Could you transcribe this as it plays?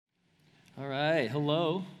All right,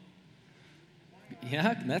 hello.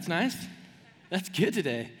 Yeah, that's nice. That's good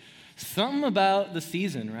today. Something about the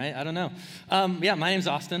season, right? I don't know. My name's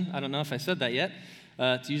Austin. I don't know if I said that yet.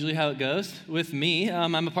 It's usually how it goes with me.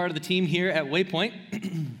 I'm a part of the team here at Waypoint.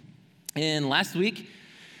 And last week,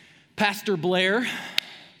 Pastor Blair,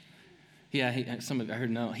 some of you I heard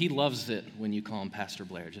know, he loves it when you call him Pastor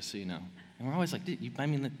Blair, just so you know. And we're always like,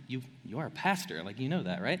 you are a pastor. Like, you know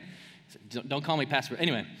that, right? Don't call me Pastor.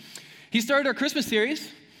 Anyway, he started our Christmas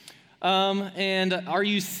series. And Are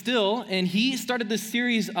You Still? And he started this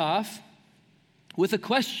series off with a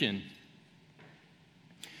question.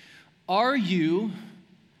 Are you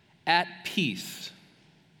at peace?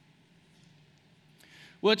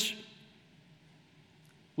 Which,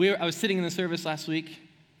 I was sitting in the service last week,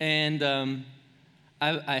 and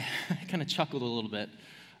I kind of chuckled a little bit,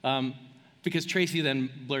 because Tracy then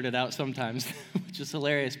blurted out sometimes, which is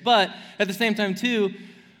hilarious. But at the same time, too,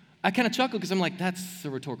 I kind of chuckle because I'm like, that's a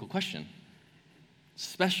rhetorical question,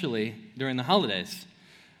 especially during the holidays.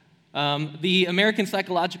 The American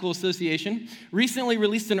Psychological Association recently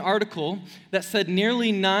released an article that said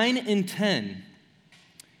nearly 9 in 10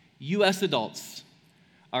 U.S. adults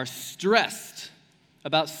are stressed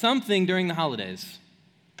about something during the holidays.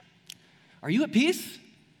 Are you at peace?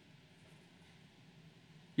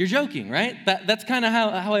 You're joking, right? That's kind of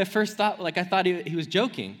how I first thought, I thought he was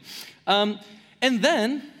joking. And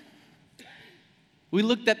then we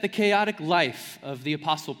looked at the chaotic life of the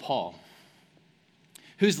Apostle Paul,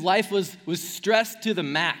 whose life was stressed to the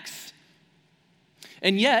max.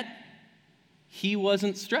 And yet, he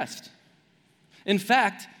wasn't stressed. In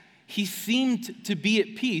fact, he seemed to be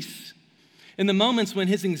at peace in the moments when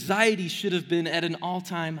his anxiety should have been at an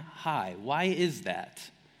all-time high. Why is that?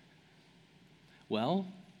 Well,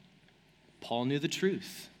 Paul knew the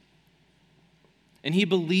truth. And he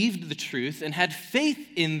believed the truth and had faith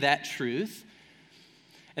in that truth.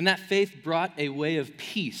 And that faith brought a way of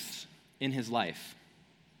peace in his life.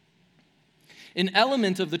 An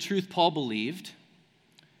element of the truth Paul believed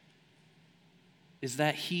is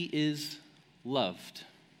that he is loved.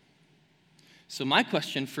 So my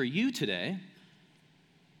question for you today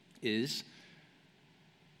is,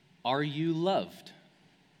 are you loved?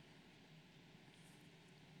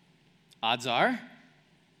 Odds are,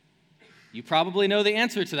 you probably know the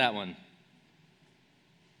answer to that one.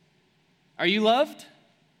 Are you loved?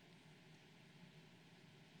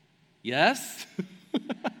 Yes?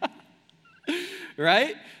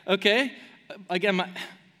 Right? Okay. Again,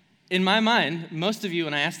 in my mind, most of you,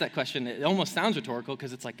 when I ask that question, it almost sounds rhetorical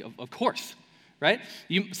because it's like, of course, right?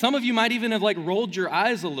 Some of you might even have rolled your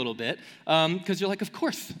eyes a little bit because you're like, of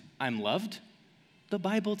course I'm loved. The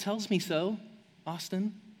Bible tells me so,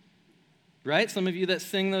 Austin. Right? Some of you that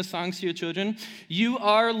sing those songs to your children, you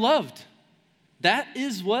are loved. That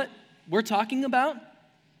is what we're talking about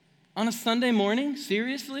on a Sunday morning?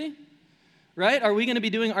 Seriously? Right? Are we going to be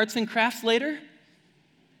doing arts and crafts later?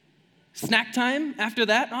 Snack time after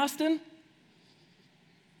that, Austin?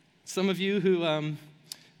 Some of you who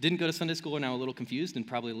didn't go to Sunday school are now a little confused and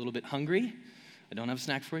probably a little bit hungry. I don't have a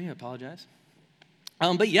snack for you. I apologize.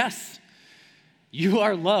 But yes, you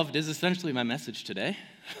are loved is essentially my message today.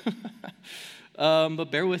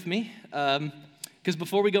 But bear with me, because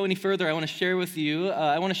before we go any further, I want to share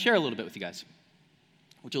a little bit with you guys,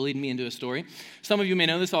 which will lead me into a story. Some of you may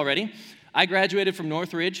know this already. I graduated from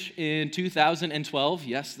Northridge in 2012.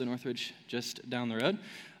 Yes, the Northridge just down the road.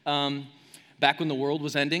 Back when the world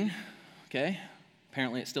was ending. Okay,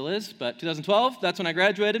 apparently it still is, but 2012, that's when I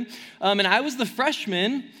graduated. And I was the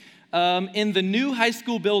freshman in the new high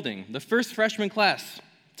school building, the first freshman class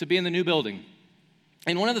to be in the new building.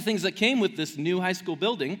 And one of the things that came with this new high school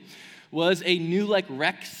building was a new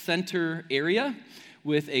rec center area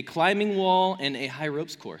with a climbing wall and a high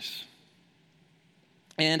ropes course.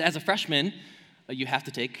 And as a freshman, you have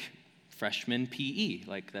to take freshman PE.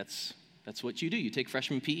 That's what you do. You take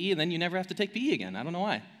freshman PE, and then you never have to take PE again. I don't know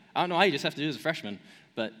why. I don't know why you just have to do it as a freshman,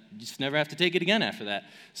 but you just never have to take it again after that.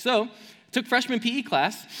 So, took freshman PE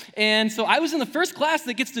class, and so I was in the first class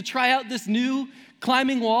that gets to try out this new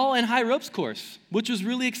climbing wall and high ropes course, which was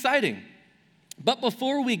really exciting. But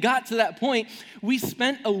before we got to that point, we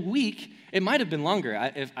spent a week. It might have been longer.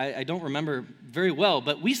 I don't remember very well,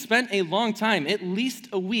 but we spent a long time, at least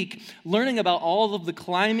a week, learning about all of the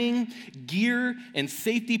climbing gear and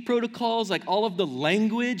safety protocols, all of the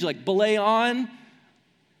language, belay on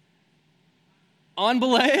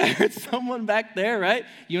belay. I heard someone back there, right?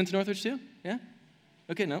 You went to Northridge too? Yeah?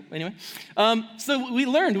 Okay, no, anyway. So we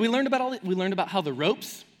learned about how the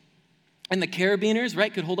ropes and the carabiners,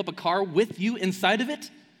 right, could hold up a car with you inside of it,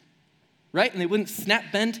 right? And they wouldn't snap,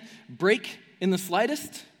 bend, break in the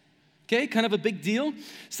slightest. Okay, kind of a big deal.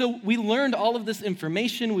 So we learned all of this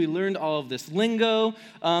information, we learned all of this lingo,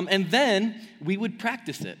 and then we would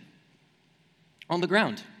practice it on the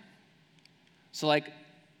ground. So like,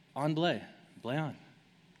 on belay on.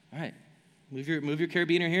 All right, move your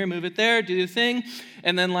carabiner here, move it there, do the thing.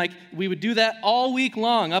 And then like, we would do that all week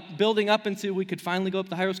long, building up until we could finally go up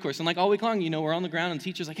the high ropes course. And like all week long, we're on the ground and the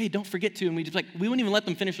teacher's like, hey, don't forget to. And we wouldn't even let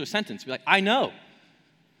them finish their sentence. We'd be like, I know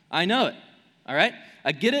it, all right?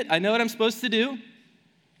 I get it, I know what I'm supposed to do.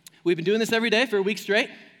 We've been doing this every day for a week straight.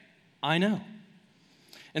 I know.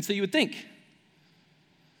 And so you would think,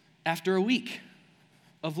 after a week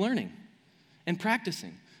of learning and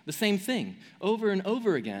practicing the same thing over and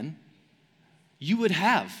over again, you would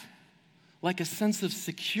have like a sense of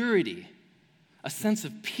security, a sense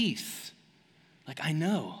of peace. Like, I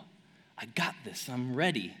know, I got this, I'm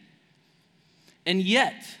ready. And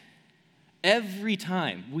yet, every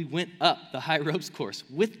time we went up the high ropes course,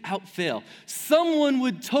 without fail, someone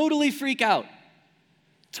would totally freak out,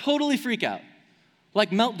 like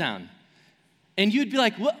meltdown. And you'd be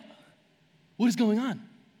like, what is going on?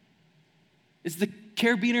 Is the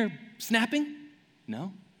carabiner snapping?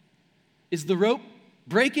 No. Is the rope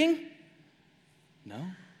breaking? No.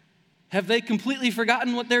 Have they completely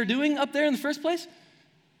forgotten what they're doing up there in the first place?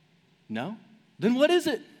 No. Then what is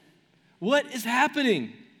it? What is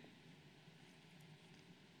happening?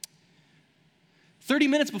 30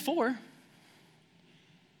 minutes before,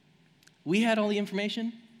 we had all the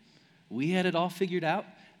information. We had it all figured out.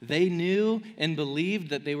 They knew and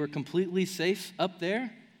believed that they were completely safe up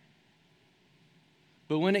there.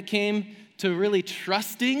 But when it came to really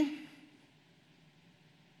trusting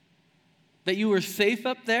that you were safe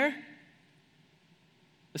up there,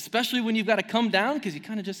 especially when you've got to come down because you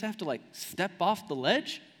kind of just have to like step off the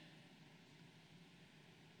ledge,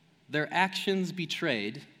 their actions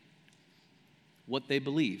betrayed what they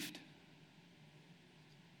believed.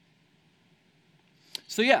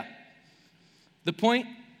 So yeah, the point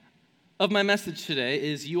of my message today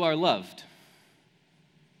is you are loved.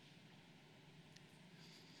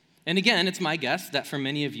 And again, it's my guess that for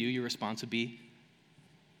many of you, your response would be,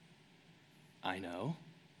 I know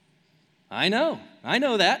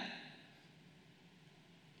that.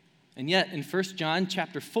 And yet, in 1 John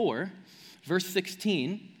chapter 4, verse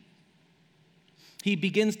 16, he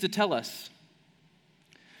begins to tell us,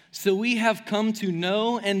 so we have come to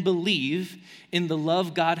know and believe in the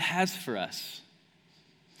love God has for us.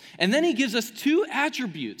 And then he gives us two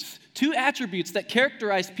attributes that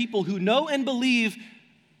characterize people who know and believe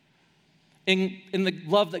in the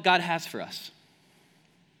love that God has for us.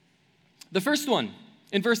 The first one,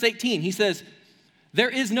 in verse 18, he says, there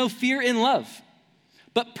is no fear in love,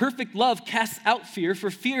 but perfect love casts out fear, for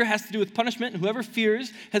fear has to do with punishment, and whoever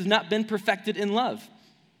fears has not been perfected in love.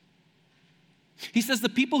 He says the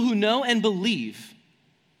people who know and believe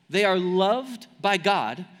they are loved by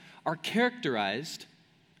God are characterized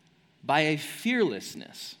by a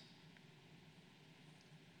fearlessness.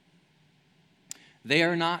 They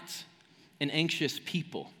are not an anxious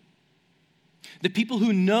people. The people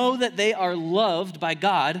who know that they are loved by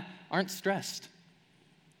God aren't stressed,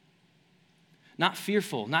 not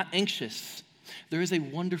fearful, not anxious. There is a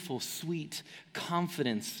wonderful, sweet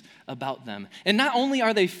confidence about them. And not only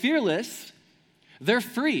are they fearless, they're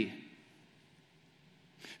free.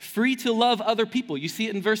 Free to love other people. You see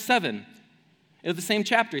it in verse 7 of the same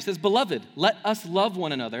chapter. He says, beloved, let us love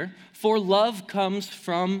one another, for love comes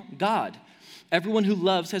from God. Everyone who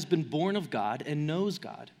loves has been born of God and knows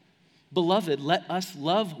God. Beloved, let us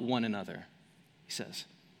love one another, he says.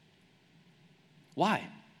 Why?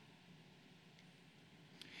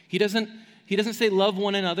 He doesn't say love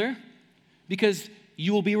one another because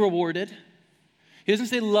you will be rewarded. He doesn't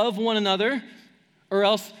say love one another or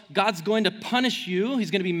else God's going to punish you.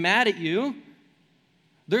 He's going to be mad at you.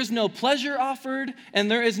 There's no pleasure offered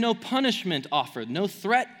and there is no punishment offered, no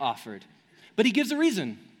threat offered. But he gives a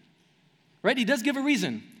reason, right? He does give a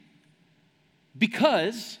reason.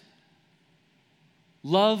 Because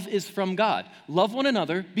love is from God. Love one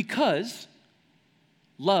another because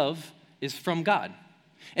love is from God.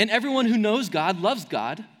 And everyone who knows God,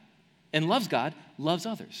 and loves God, loves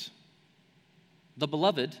others. The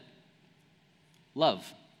beloved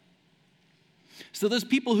love. So those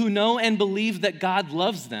people who know and believe that God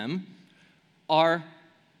loves them are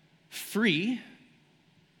free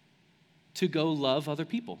to go love other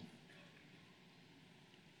people.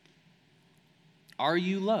 Are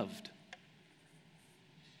you loved?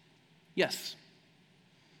 Yes,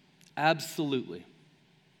 absolutely.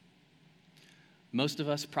 Most of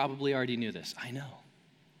us probably already knew this. I know.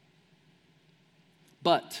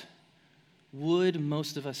 But would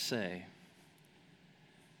most of us say,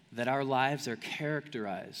 that our lives are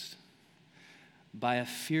characterized by a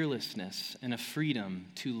fearlessness and a freedom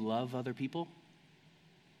to love other people?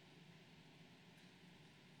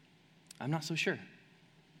 I'm not so sure.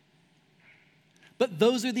 But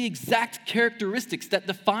those are the exact characteristics that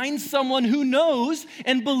define someone who knows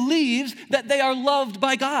and believes that they are loved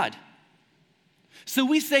by God. So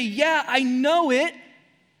we say, yeah, I know it.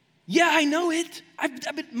 Yeah, I know it.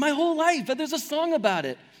 I've been my whole life. There's a song about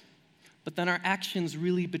it. But then our actions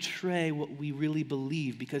really betray what we really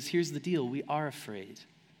believe, because here's the deal. We are afraid.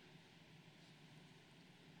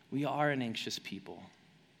 We are an anxious people.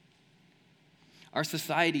 Our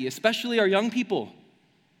society, especially our young people,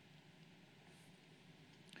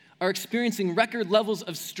 are experiencing record levels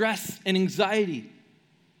of stress and anxiety.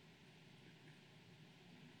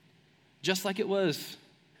 Just like it was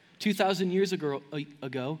 2,000 years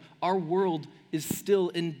ago, our world is still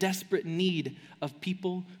in desperate need of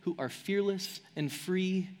people who are fearless and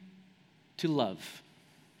free to love,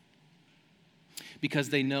 because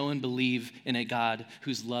they know and believe in a God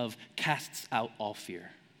whose love casts out all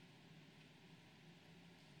fear.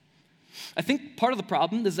 I think part of the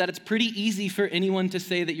problem is that it's pretty easy for anyone to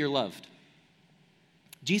say that you're loved.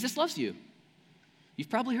 Jesus loves you. You've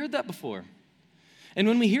probably heard that before. And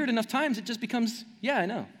when we hear it enough times, it just becomes, yeah, I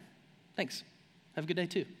know. Thanks. Have a good day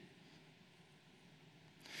too.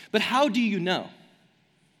 But how do you know?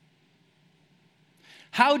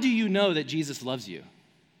 How do you know that Jesus loves you?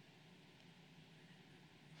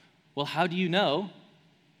 Well, how do you know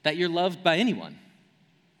that you're loved by anyone?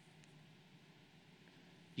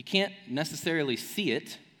 You can't necessarily see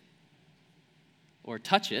it or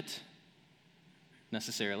touch it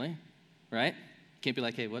necessarily, right? You can't be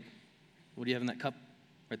like, hey, what do you have in that cup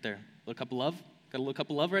right there? A little cup of love? Got a little cup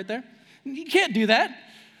of love right there? You can't do that.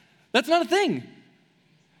 That's not a thing.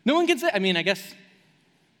 No one can say, I mean, I guess,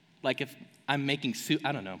 like if I'm making soup,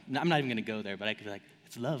 I don't know. I'm not even going to go there, but I could be like,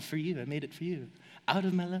 it's love for you. I made it for you. Out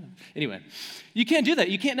of my love. Anyway, you can't do that.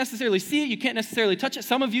 You can't necessarily see it. You can't necessarily touch it.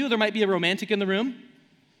 Some of you, there might be a romantic in the room.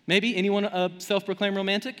 Maybe anyone a self-proclaimed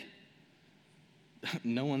romantic?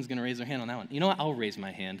 No one's going to raise their hand on that one. You know what? I'll raise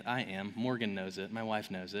my hand. I am. Morgan knows it. My wife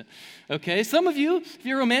knows it. Okay, some of you, if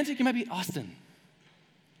you're romantic, you might be Austin.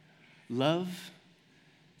 Love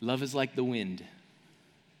is like the wind.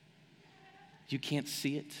 You can't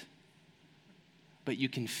see it, but you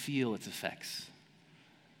can feel its effects.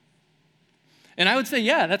 And I would say,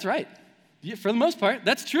 yeah, that's right. For the most part,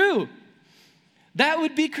 that's true. That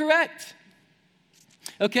would be correct.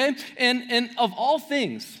 Okay? And of all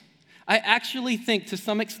things, I actually think to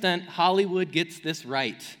some extent Hollywood gets this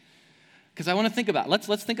right. Because I want to think about,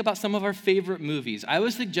 let's think about some of our favorite movies. I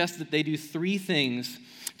would suggest that they do 3 things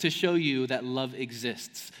to show you that love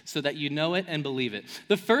exists, so that you know it and believe it.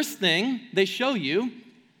 The first thing they show you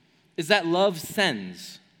is that love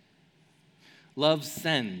sends. Love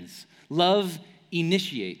sends. Love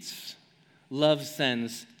initiates. Love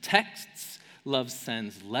sends texts. Love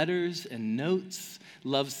sends letters and notes.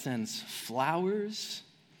 Love sends flowers.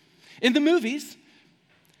 In the movies,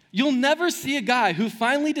 you'll never see a guy who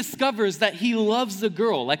finally discovers that he loves a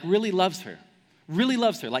girl, like really loves her,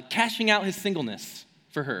 like cashing out his singleness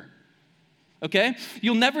for her. Okay?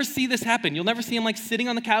 You'll never see this happen. You'll never see him like sitting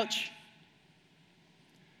on the couch,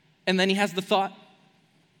 and then he has the thought,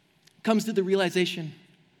 comes to the realization,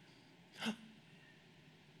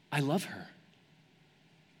 I love her.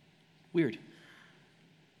 Weird.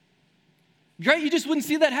 Right? You just wouldn't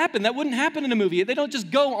see that happen. That wouldn't happen in a movie. They don't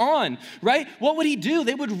just go on, right? What would he do?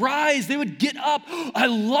 They would rise. They would get up. I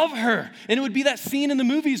love her. And it would be that scene in the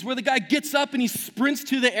movies where the guy gets up and he sprints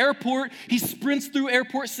to the airport. He sprints through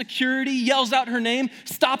airport security, yells out her name,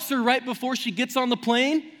 stops her right before she gets on the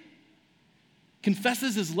plane,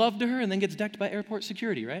 confesses his love to her, and then gets decked by airport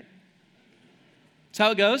security, right? That's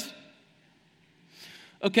how it goes.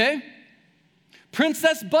 Okay?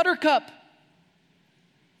 Princess Buttercup.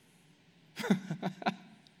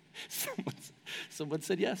 Someone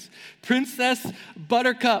said yes. Princess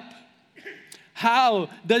Buttercup. How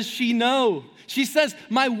does she know? She says,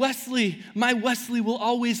 my Wesley will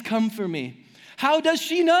always come for me. How does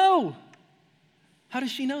she know? How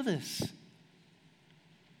does she know this?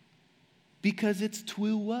 Because it's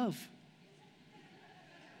true love.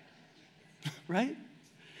 Right?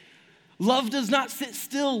 Love does not sit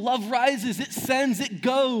still. Love rises. It sends. It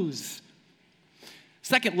goes.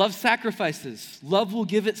 Second, love sacrifices. Love will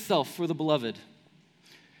give itself for the beloved.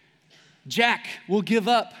 Jack will give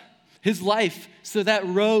up his life so that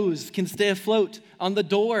Rose can stay afloat on the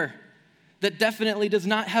door that definitely does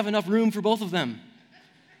not have enough room for both of them,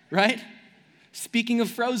 right? Speaking of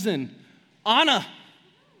Frozen, Anna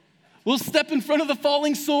will step in front of the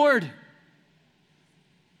falling sword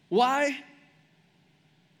Why?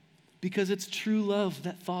 Because it's true love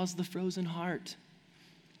that thaws the frozen heart.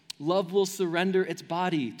 Love will surrender its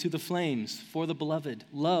body to the flames for the beloved.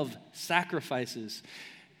 Love sacrifices.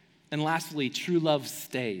 And lastly, true love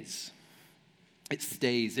stays. It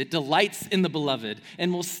stays. It delights in the beloved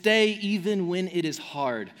and will stay even when it is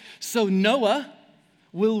hard. So Noah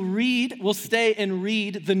will stay and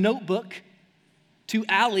read the Notebook to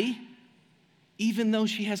Allie, even though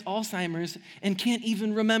she has Alzheimer's and can't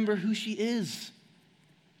even remember who she is.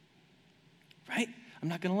 Right? I'm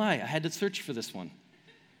not going to lie. I had to search for this one.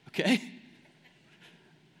 Okay?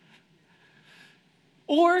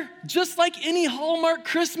 Or just like any Hallmark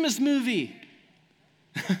Christmas movie,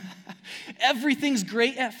 everything's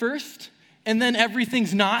great at first, and then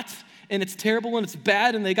everything's not, and it's terrible and it's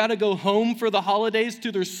bad, and they got to go home for the holidays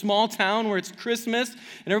to their small town where it's Christmas,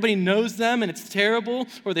 and everybody knows them, and it's terrible,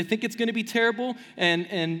 or they think it's going to be terrible,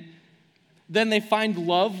 and then they find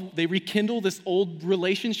love. They rekindle this old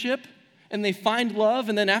relationship, and they find love,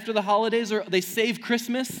 and then after the holidays, they save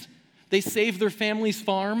Christmas. They save their family's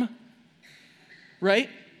farm, right?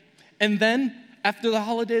 And then after the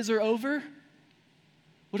holidays are over,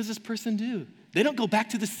 what does this person do? They don't go back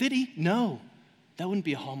to the city. No, that wouldn't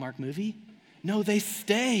be a Hallmark movie. No, they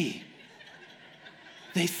stay.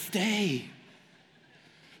 They stay.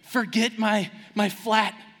 Forget my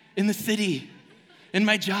flat in the city and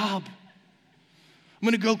my job. I'm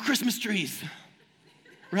going to grow Christmas trees,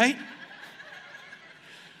 right?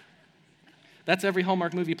 That's every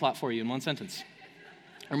Hallmark movie plot for you in one sentence.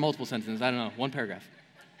 Or multiple sentences, I don't know, one paragraph.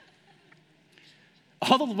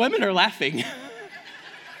 All the women are laughing.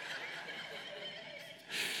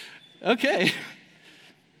 Okay.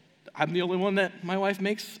 I'm the only one that my wife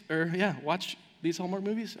makes, watch these Hallmark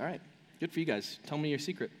movies? All right, good for you guys. Tell me your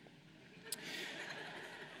secret.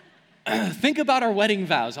 Think about our wedding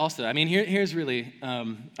vows also. I mean, here's really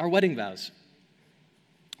our wedding vows.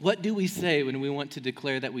 What do we say when we want to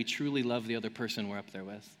declare that we truly love the other person we're up there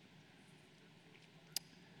with?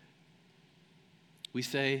 We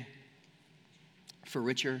say, for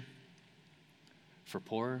richer, for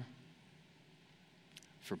poorer,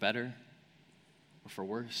 for better, or for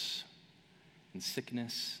worse, in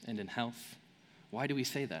sickness and in health. Why do we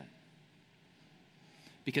say that?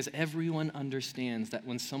 Because everyone understands that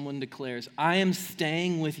when someone declares, I am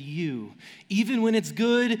staying with you, even when it's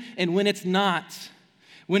good and when it's not,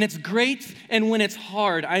 when it's great and when it's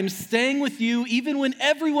hard, I'm staying with you even when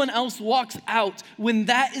everyone else walks out. When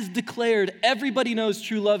that is declared, everybody knows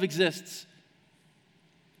true love exists.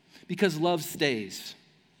 Because love stays.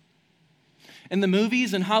 And the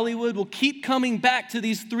movies and Hollywood will keep coming back to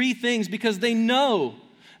these three things because they know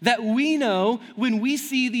that we know when we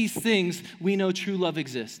see these things, we know true love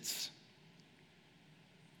exists.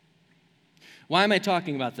 Why am I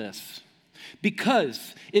talking about this?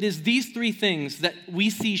 Because it is these three things that we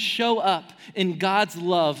see show up in God's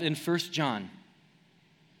love in 1 John.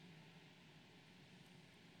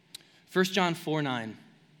 1 John 4:9.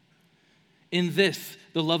 In this,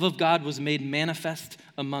 the love of God was made manifest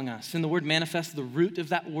among us. And the word manifest, the root of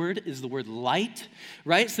that word is the word light,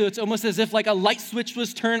 right? So it's almost as if like a light switch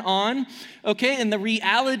was turned on, okay? And the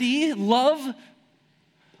reality, love,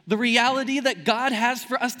 the reality that God has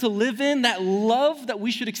for us to live in, that love that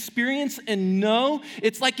we should experience and know,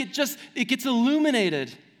 it's like it gets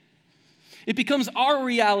illuminated. It becomes our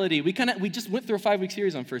reality. We just went through a 5-week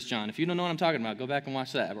series on 1 John. If you don't know what I'm talking about, go back and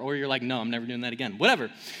watch that. Or you're like, no, I'm never doing that again.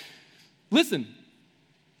 Whatever. Listen,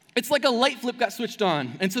 it's like a light flip got switched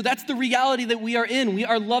on. And so that's the reality that we are in. We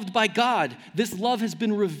are loved by God. This love has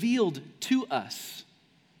been revealed to us.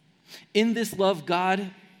 In this love,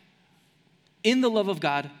 God, in the love of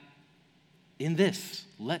God, in this,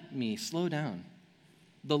 let me slow down.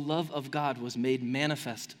 The love of God was made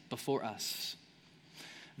manifest before us.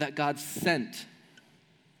 That God sent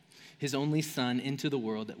his only Son into the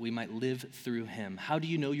world that we might live through him. How do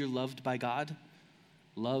you know you're loved by God?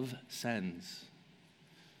 Love sends.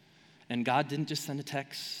 And God didn't just send a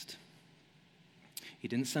text. He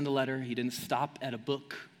didn't send a letter. He didn't stop at a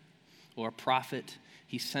book or a prophet.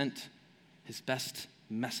 He sent his best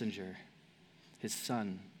messenger, his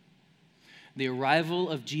Son. The arrival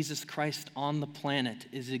of Jesus Christ on the planet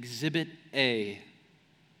is exhibit A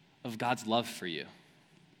of God's love for you.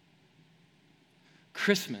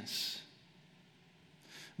 Christmas,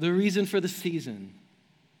 the reason for the season.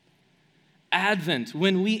 Advent,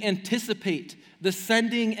 when we anticipate the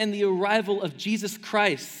sending and the arrival of Jesus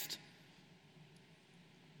Christ.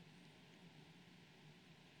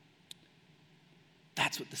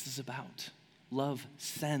 That's what this is about. Love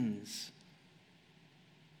sends.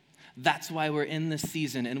 That's why we're in this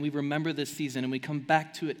season, and we remember this season, and we come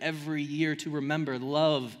back to it every year to remember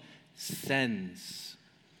love sends.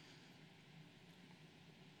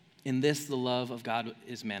 In this, the love of God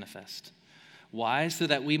is manifest. Why? So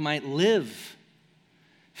that we might live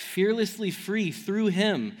fearlessly free through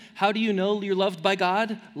him. How do you know you're loved by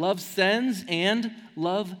God? Love sends and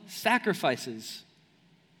love sacrifices.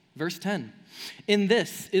 Verse 10, in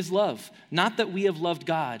this is love, not that we have loved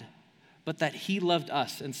God, but that he loved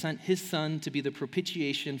us and sent his son to be the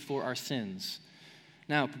propitiation for our sins.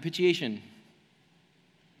 Now, propitiation,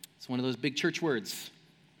 it's one of those big church words.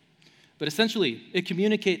 But essentially, it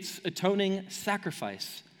communicates atoning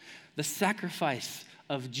sacrifice. The sacrifice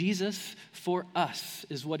of Jesus for us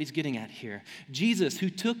is what he's getting at here. Jesus,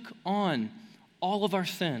 who took on all of our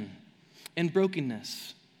sin and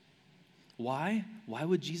brokenness. Why? Why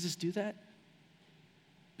would Jesus do that?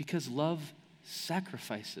 Because love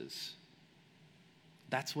sacrifices.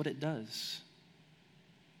 That's what it does.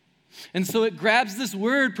 And so it grabs this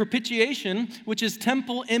word propitiation, which is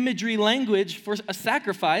temple imagery language for a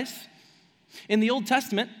sacrifice. In the Old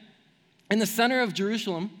Testament, in the center of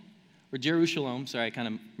Jerusalem, I kind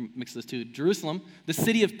of mixed those two. Jerusalem, the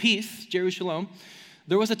city of peace, Jerusalem,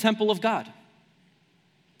 there was a temple of God.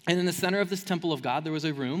 And in the center of this temple of God, there was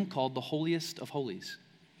a room called the holiest of holies.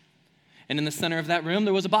 And in the center of that room,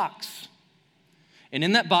 there was a box. And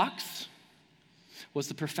in that box was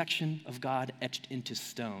the perfection of God etched into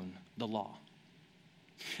stone, the law.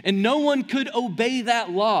 And no one could obey that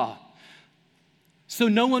law. So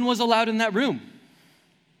no one was allowed in that room,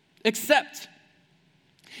 except,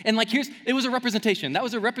 and it was a representation. That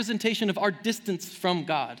was a representation of our distance from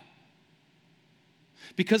God.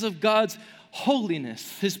 Because of God's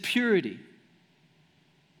holiness, his purity.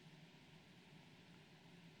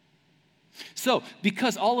 So,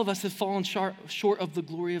 because all of us have fallen short of the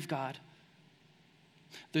glory of God,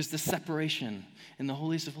 there's this separation. In the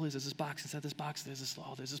holiest of holies, there's this box. Inside this box, there's this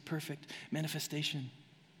law. There's this perfect manifestation.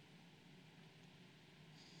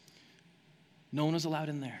 No one was allowed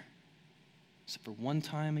in there, except for one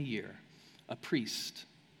time a year. A priest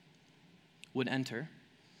would enter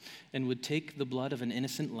and would take the blood of an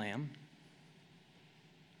innocent lamb.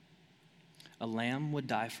 A lamb would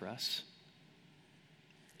die for us,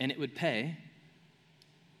 and it would pay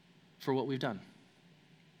for what we've done.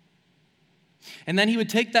 And then he would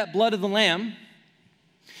take that blood of the lamb,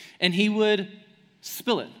 and he would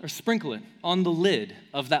spill it or sprinkle it on the lid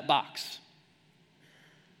of that box.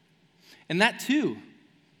 And that too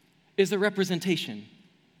is a representation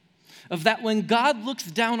of that when God looks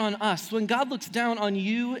down on us, when God looks down on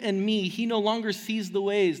you and me, he no longer sees the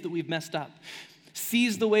ways that we've messed up,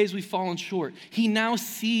 sees the ways we've fallen short. He now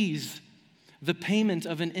sees the payment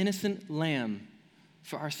of an innocent lamb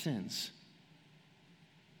for our sins.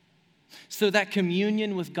 So that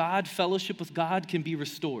communion with God, fellowship with God can be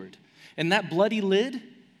restored. And that bloody lid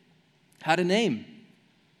had a name: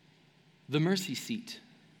 the mercy seat.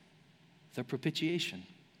 The propitiation.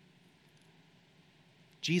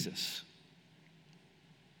 Jesus.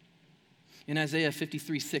 In Isaiah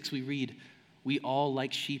 53:6, we read, we all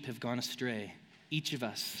like sheep have gone astray. Each of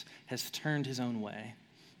us has turned his own way.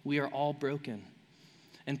 We are all broken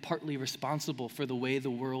and partly responsible for the way the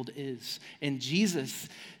world is. And Jesus,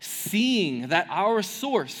 seeing that our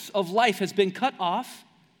source of life has been cut off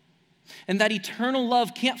and that eternal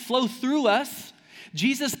love can't flow through us,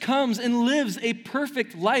 Jesus comes and lives a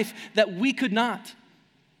perfect life that we could not.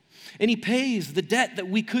 And he pays the debt that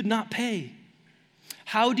we could not pay.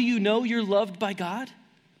 How do you know you're loved by God?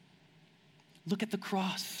 Look at the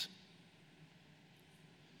cross.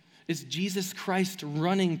 Is Jesus Christ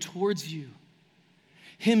running towards you?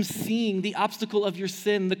 Him seeing the obstacle of your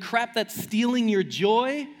sin, the crap that's stealing your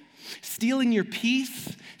joy, stealing your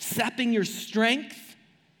peace, sapping your strength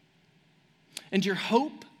and your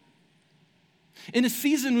hope. In a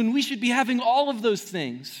season when we should be having all of those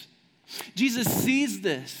things, Jesus sees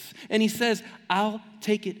this and he says, I'll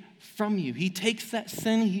take it from you. He takes that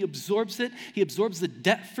sin, he absorbs it, he absorbs the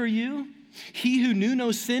debt for you. He who knew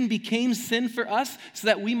no sin became sin for us so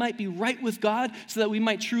that we might be right with God, so that we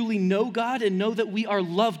might truly know God and know that we are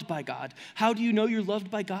loved by God. How do you know you're loved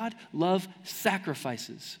by God? Love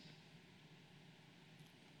sacrifices.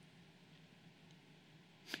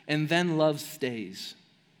 And then love stays.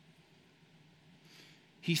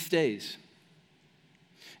 He stays.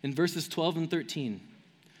 In verses 12 and 13,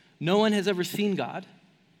 no one has ever seen God,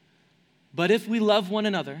 but if we love one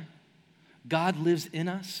another, God lives in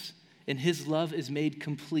us, and his love is made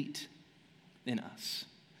complete in us.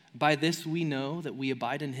 By this we know that we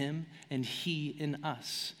abide in him, and he in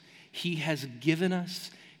us. He has given us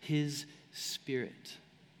his Spirit.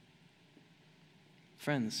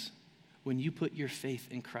 Friends, when you put your faith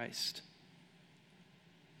in Christ,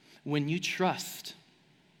 when you trust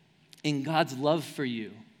in God's love for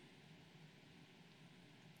you,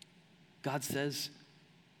 God says,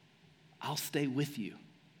 I'll stay with you.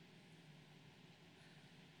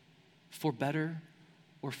 For better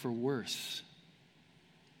or for worse,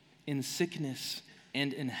 in sickness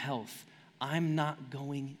and in health, I'm not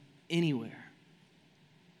going anywhere.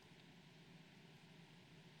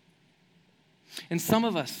 And some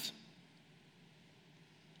of us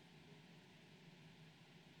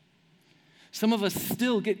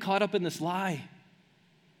still get caught up in this lie.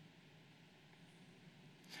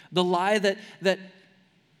 The lie that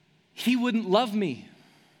he wouldn't love me.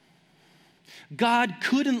 God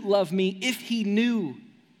couldn't love me if he knew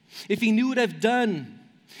what I've done.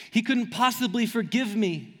 He couldn't possibly forgive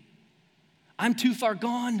me. I'm too far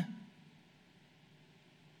gone.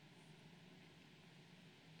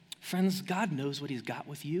 Friends, God knows what he's got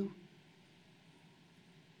with you.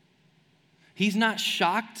 He's not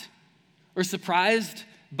shocked or surprised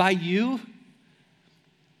by you.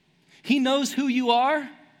 He knows who you are.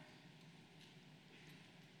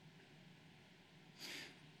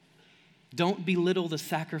 Don't belittle the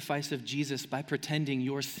sacrifice of Jesus by pretending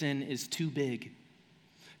your sin is too big,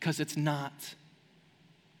 because it's not.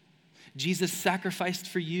 Jesus sacrificed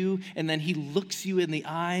for you, and then he looks you in the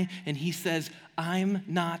eye and he says, I'm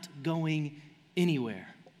not going anywhere.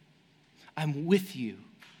 I'm with you.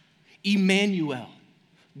 Emmanuel,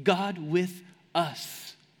 God with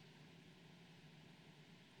us.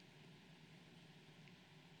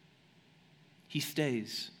 He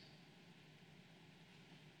stays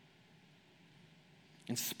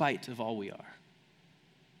in spite of all we are.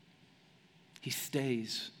 He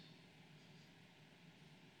stays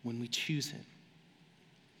when we choose him.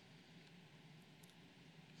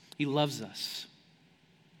 He loves us.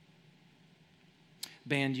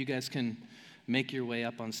 Band, you guys can make your way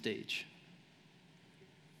up on stage.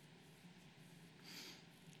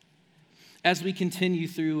 As we continue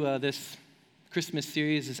through this Christmas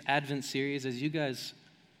series, this Advent series, as you guys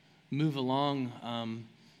move along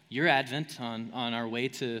your Advent on our way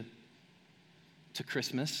to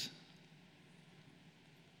Christmas,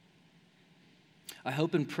 I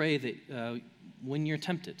hope and pray that when you're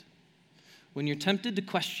tempted to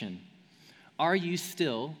question, are you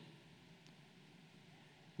still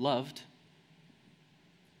loved?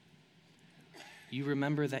 You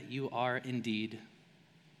remember that you are indeed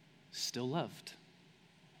still loved.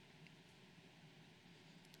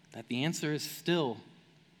 That the answer is still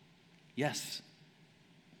yes,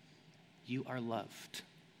 you are loved.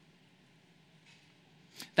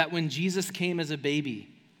 That when Jesus came as a baby,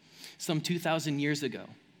 some 2,000 years ago,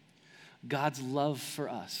 God's love for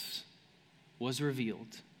us was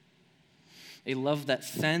revealed. A love that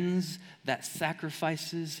sends, that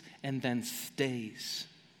sacrifices, and then stays.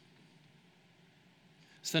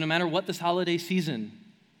 So no matter what this holiday season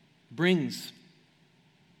brings,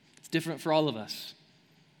 it's different for all of us.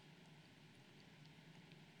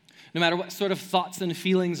 No matter what sort of thoughts and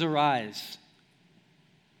feelings arise,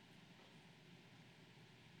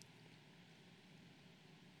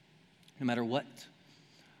 no matter what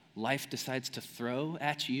life decides to throw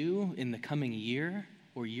at you in the coming year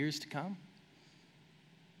or years to come,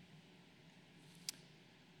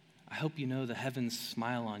 I hope you know the heavens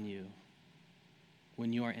smile on you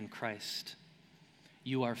when you are in Christ.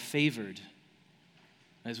 You are favored,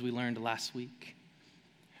 as we learned last week.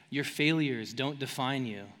 Your failures don't define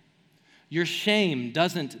you. Your shame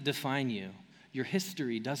doesn't define you. Your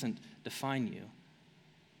history doesn't define you.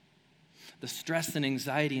 The stress and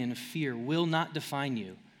anxiety and fear will not define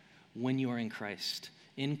you when you are in Christ.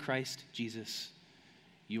 In Christ Jesus,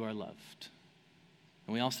 you are loved.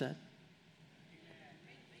 And we all said?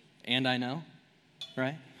 And I know,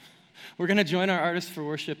 right? We're going to join our artists for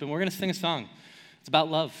worship, and we're going to sing a song. It's about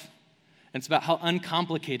love. And it's about how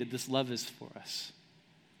uncomplicated this love is for us.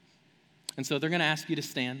 And so they're going to ask you to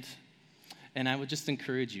stand. And I would just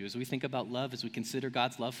encourage you, as we think about love, as we consider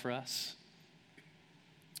God's love for us,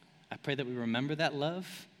 I pray that we remember that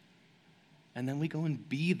love, and then we go and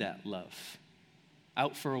be that love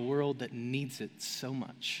out for a world that needs it so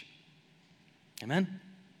much. Amen?